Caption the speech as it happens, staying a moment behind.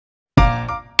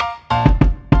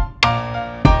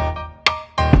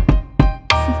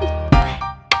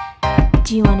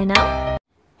Do you want to know?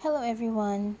 Hello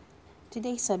everyone!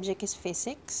 Today's subject is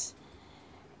physics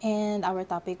and our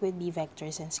topic would be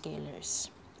vectors and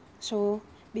scalars. So,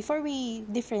 before we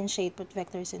differentiate what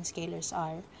vectors and scalars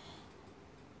are,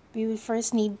 we will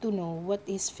first need to know what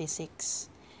is physics.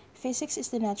 Physics is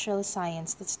the natural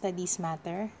science that studies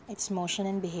matter, its motion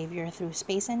and behavior through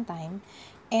space and time,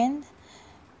 and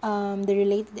the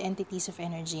related entities of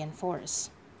energy and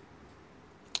force.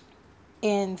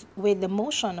 And with the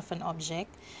motion of an object,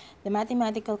 the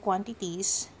mathematical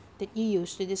quantities that you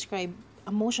use to describe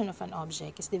a motion of an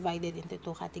object is divided into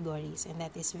two categories, and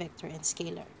that is vector and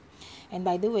scalar. And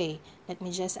by the way, let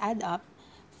me just add up,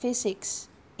 physics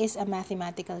is a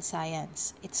mathematical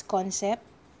science. Its concept,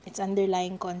 its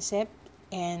underlying concept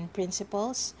and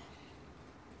principles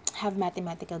have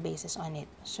mathematical basis on it.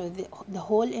 So the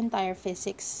whole entire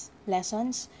physics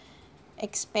lessons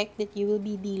expect that you will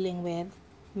be dealing with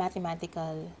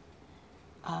mathematical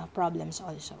problems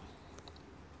also.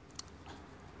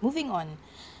 Moving on.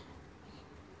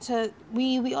 So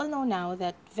we all know now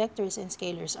that vectors and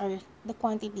scalars are the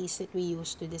quantities that we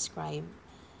use to describe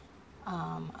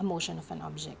a motion of an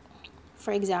object.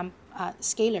 For example,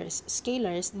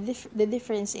 scalars. The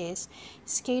difference is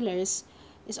scalars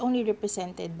is only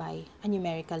represented by a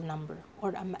numerical number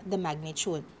or the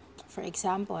magnitude. For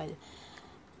example,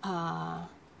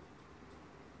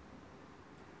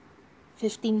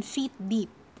 15 feet deep,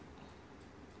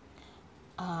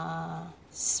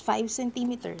 5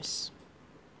 centimeters.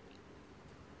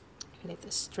 Let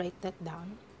us write that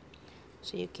down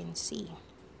so you can see.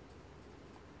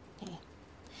 Okay.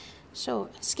 So,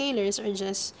 scalars are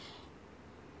just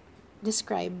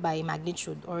described by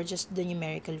magnitude or just the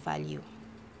numerical value.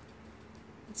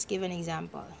 Let's give an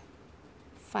example.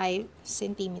 5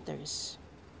 centimeters,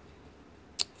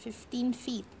 15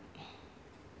 feet,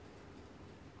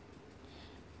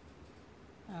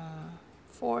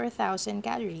 4,000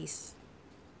 calories.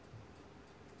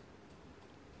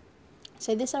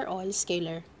 So these are all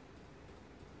scalar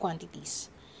quantities.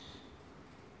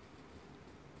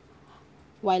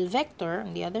 While vector,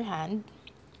 on the other hand,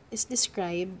 is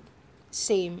described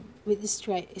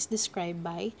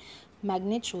by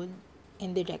magnitude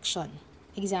and direction.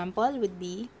 Example would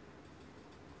be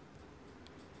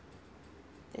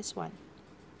this one.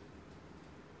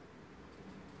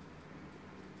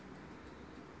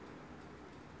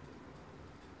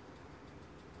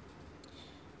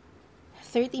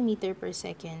 (30 meters per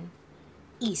second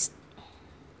east).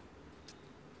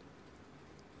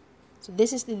 So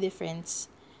this is the difference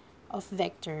of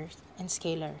vector and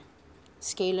scalar.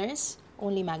 Scalars,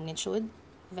 only magnitude.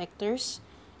 Vectors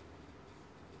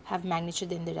have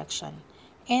magnitude and direction.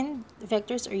 And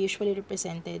vectors are usually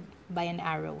represented by an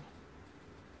arrow.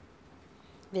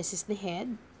 This is the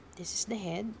head. This is the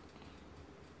head.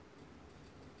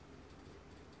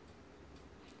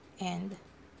 And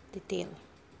the tail.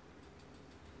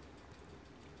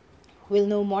 We'll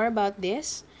know more about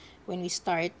this when we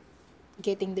start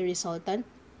getting the resultant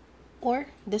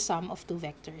or the sum of two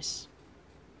vectors.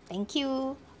 Thank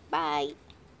you. Bye.